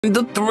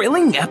The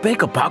thrilling epic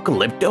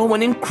Apocalypto,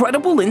 an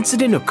incredible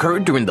incident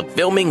occurred during the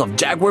filming of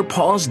Jaguar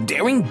Paw's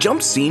daring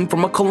jump scene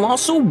from a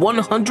colossal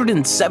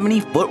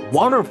 170-foot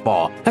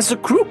waterfall. As the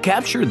crew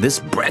captured this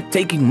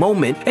breathtaking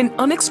moment, an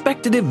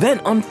unexpected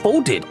event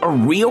unfolded. A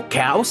real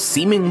cow,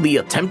 seemingly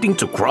attempting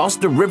to cross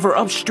the river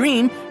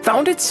upstream,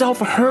 found itself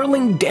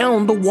hurling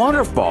down the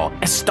waterfall.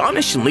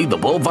 Astonishingly, the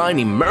bovine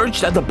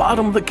emerged at the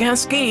bottom of the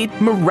cascade,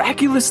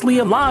 miraculously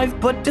alive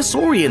but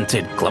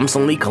disoriented,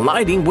 clumsily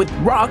colliding with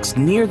rocks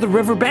near the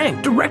riverbank.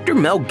 Director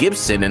Mel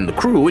Gibson and the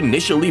crew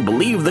initially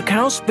believed the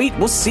cow's fate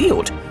was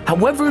sealed.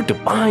 However,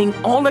 defying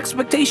all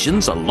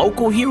expectations, a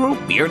local hero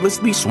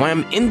fearlessly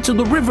swam into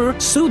the river,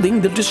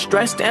 soothing the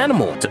distressed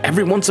animal. To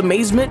everyone's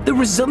amazement, the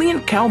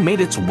resilient cow made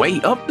its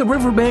way up the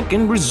riverbank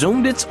and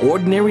resumed its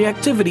ordinary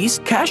activities,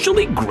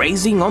 casually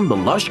grazing on the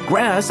lush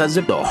grass as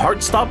if the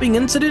heart-stopping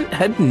incident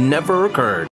had never occurred.